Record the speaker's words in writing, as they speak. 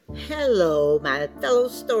Hello, my fellow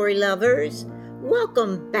story lovers.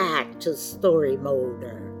 Welcome back to Story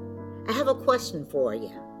Molder. I have a question for you.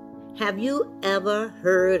 Have you ever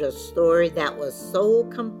heard a story that was so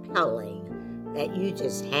compelling that you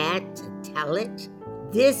just had to tell it?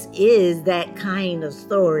 This is that kind of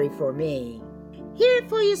story for me. Hear it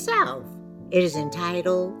for yourself. It is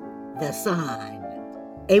entitled The Son.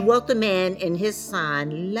 A wealthy man and his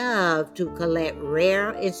son loved to collect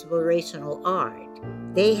rare inspirational art.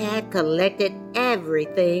 They had collected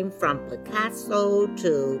everything from Picasso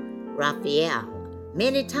to Raphael.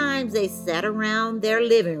 Many times they sat around their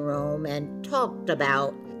living room and talked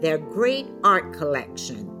about their great art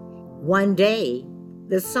collection. One day,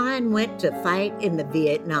 the son went to fight in the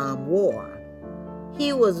Vietnam War.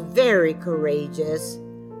 He was very courageous.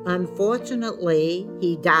 Unfortunately,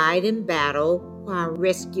 he died in battle while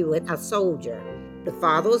rescuing a soldier. The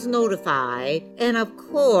father was notified, and of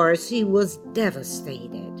course he was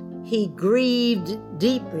devastated. He grieved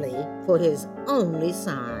deeply for his only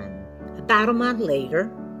son. About a month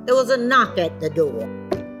later, there was a knock at the door.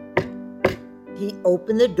 He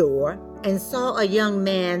opened the door and saw a young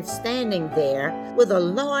man standing there with a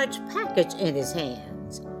large package in his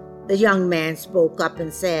hands. The young man spoke up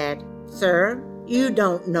and said, "Sir, you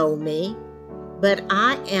don't know me, but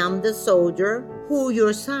I am the soldier who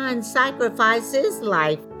your son sacrificed his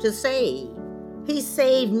life to save. He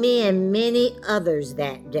saved me and many others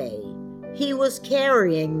that day. He was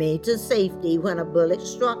carrying me to safety when a bullet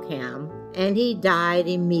struck him, and he died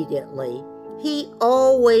immediately. He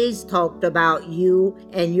always talked about you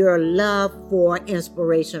and your love for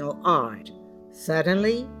inspirational art."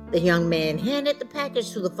 Suddenly, the young man handed the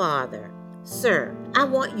package to the father. "Sir, I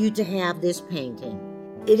want you to have this painting.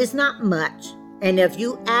 It is not much, and if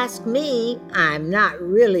you ask me, I'm not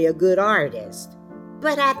really a good artist.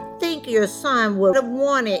 But I think your son would have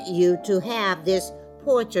wanted you to have this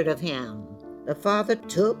portrait of him." The father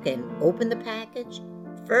took and opened the package.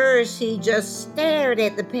 First, he just stared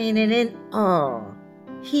at the painting in awe.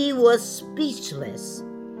 He was speechless.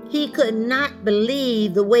 He could not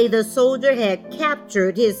believe the way the soldier had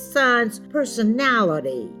captured his son's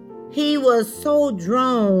personality. He was so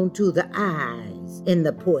drawn to the eyes in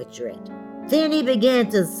the portrait. Then he began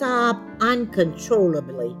to sob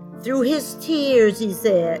uncontrollably. Through his tears, he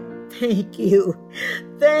said, Thank you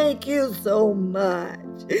so much.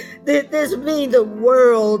 This means the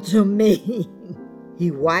world to me."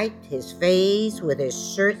 He wiped his face with his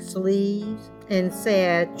shirt sleeves and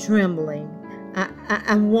said, trembling,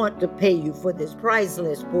 I want to pay you for this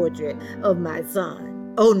priceless portrait of my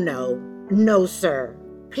son." "Oh, no, sir.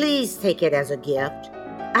 Please take it as a gift.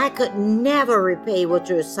 I could never repay what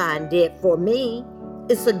your son did for me.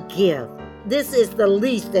 It's a gift. This is the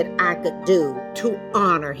least that I could do to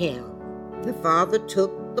honor him." The father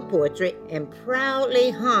took the portrait and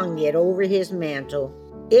proudly hung it over his mantle.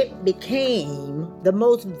 It became the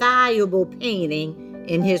most valuable painting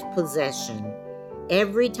in his possession.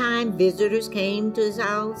 Every time visitors came to his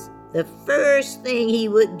house, the first thing he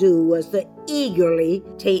would do was to eagerly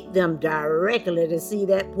take them directly to see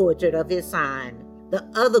that portrait of his son. The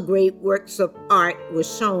other great works of art were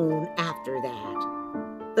shown after that.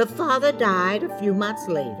 The father died a few months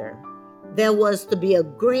later. There was to be a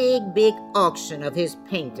great big auction of his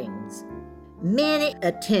paintings. Many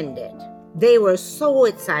attended. They were so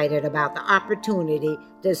excited about the opportunity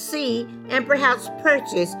to see and perhaps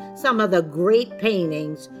purchase some of the great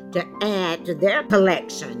paintings to add to their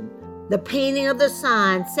collection. The painting of the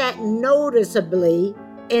son sat noticeably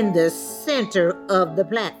in the center of the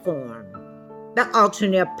platform. The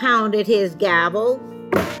auctioneer pounded his gavel.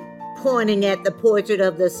 Pointing at the portrait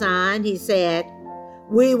of the son, he said,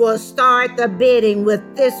 "We will start the bidding with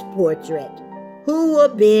this portrait. Who will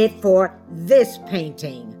bid for this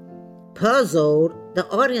painting?" Puzzled, the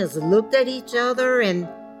audience looked at each other and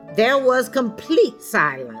there was complete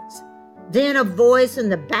silence. Then a voice in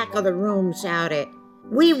the back of the room shouted,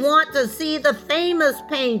 "We want to see the famous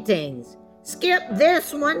paintings. Skip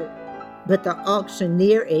this one." But the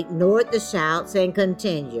auctioneer ignored the shouts and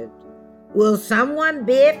continued, "Will someone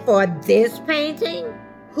bid for this painting?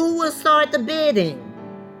 Who will start the bidding?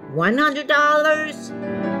 $100?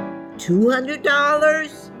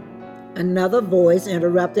 $200? Another voice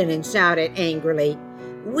interrupted and shouted angrily,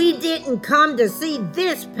 "We didn't come to see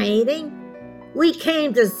this painting. We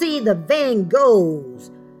came to see the Van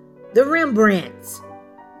Goghs, the Rembrandts.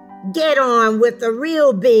 Get on with the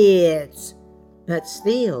real bids." But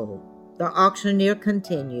still, the auctioneer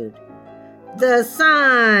continued. The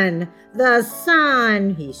son,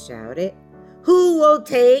 he shouted. "Who will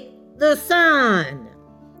take the son?"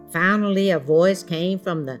 Finally, a voice came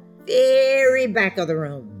from the very back of the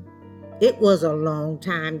room. It was a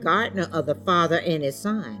longtime gardener of the father and his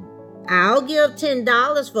son. "I'll give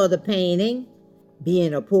 $10 for the painting."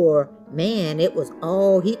 Being a poor man, it was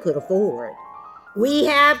all he could afford. "We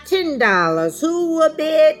have $10. Who will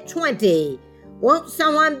bid 20? Won't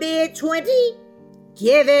someone bid 20?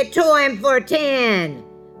 Give it to him for 10.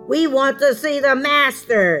 We want to see the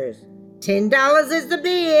masters. $10 is the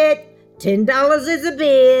bid. $10 is the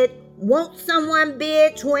bid. Won't someone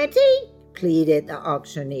bid 20? Pleaded the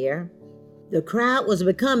auctioneer. The crowd was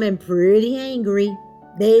becoming pretty angry.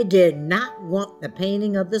 They did not want the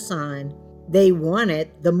painting of the sun. They wanted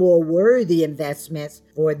the more worthy investments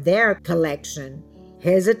for their collection.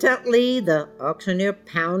 Hesitantly, the auctioneer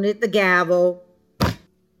pounded the gavel.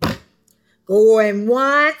 "Going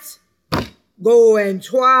once, going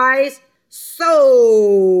twice,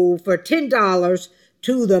 sold for $10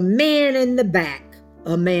 to the man in the back."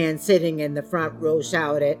 A man sitting in the front row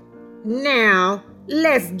shouted, "Now,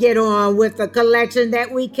 let's get on with the collection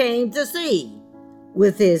that we came to see."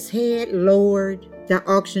 With his head lowered, the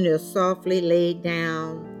auctioneer softly laid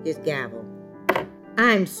down his gavel.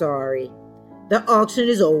 "I'm sorry. The auction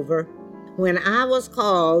is over. When I was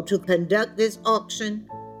called to conduct this auction,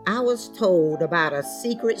 I was told about a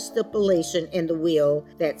secret stipulation in the will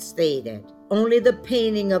that stated only the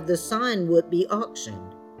painting of the sun would be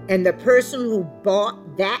auctioned, and the person who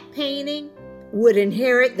bought that painting would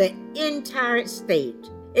inherit the entire estate,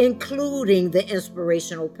 including the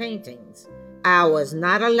inspirational paintings. I was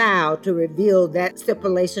not allowed to reveal that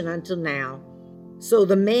stipulation until now. So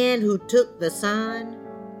the man who took the sun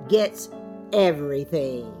gets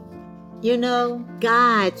everything." You know,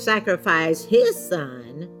 God sacrificed his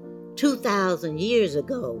son 2,000 years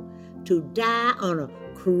ago to die on a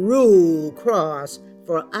cruel cross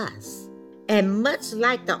for us. And much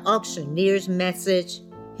like the auctioneer's message,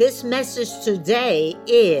 his message today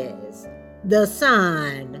is the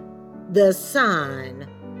son,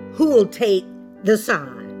 who will take the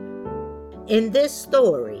son. In this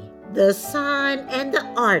story, the son and the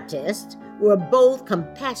artist were both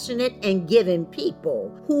compassionate and giving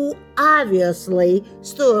people who obviously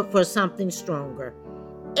stood for something stronger.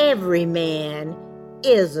 Every man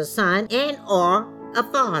is a son and or a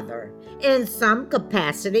father in some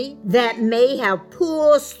capacity that may have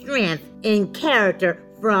pulled strength and character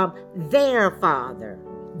from their father.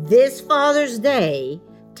 This Father's Day,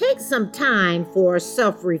 take some time for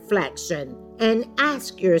self-reflection and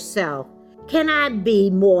ask yourself, can I be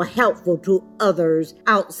more helpful to others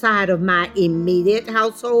outside of my immediate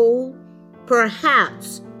household?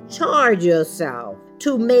 Perhaps charge yourself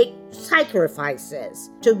to make sacrifices,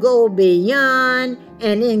 to go beyond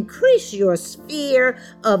and increase your sphere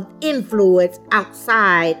of influence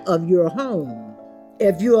outside of your home.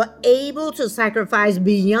 If you are able to sacrifice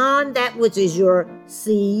beyond that which is your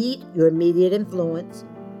seed, your immediate influence,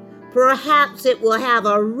 perhaps it will have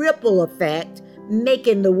a ripple effect,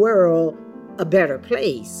 making the world a better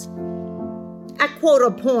place. I quote a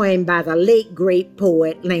poem by the late great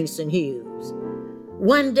poet Langston Hughes.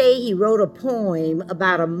 One day he wrote a poem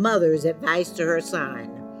about a mother's advice to her son.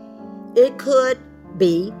 It could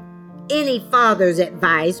be any father's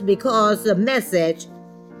advice because the message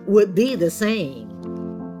would be the same.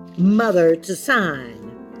 Mother to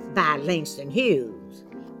Son by Langston Hughes.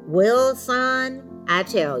 Well, son, I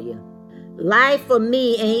tell you, life for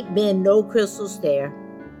me ain't been no crystal stair.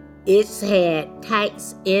 It's had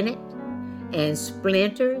tacks in it, and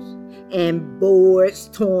splinters, and boards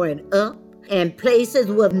torn up, and places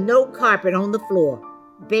with no carpet on the floor,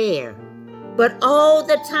 bare. But all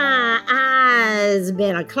the time I's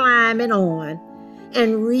been a-climbing on,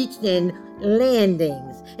 and reaching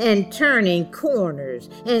landings, and turning corners,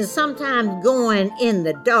 and sometimes going in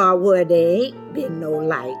the dark where there ain't been no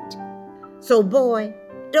light. So boy,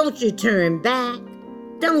 don't you turn back.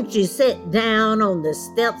 Don't you sit down on the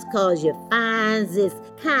steps 'cause you finds it's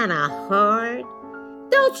kinda hard.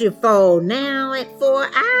 Don't you fall now at 4.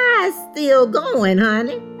 I's still going,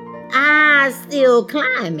 honey. I's still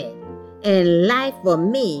climbing. And life for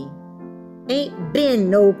me ain't been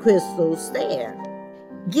no crystal stair.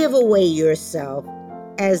 Give away yourself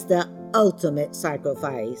as the ultimate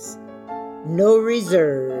sacrifice. No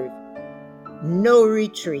reserve, no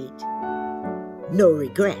retreat, no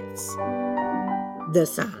regrets. The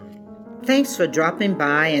Son. Thanks for dropping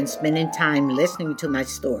by and spending time listening to my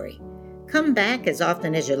story. Come back as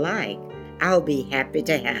often as you like. I'll be happy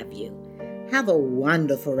to have you. Have a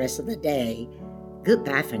wonderful rest of the day.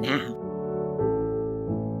 Goodbye for now.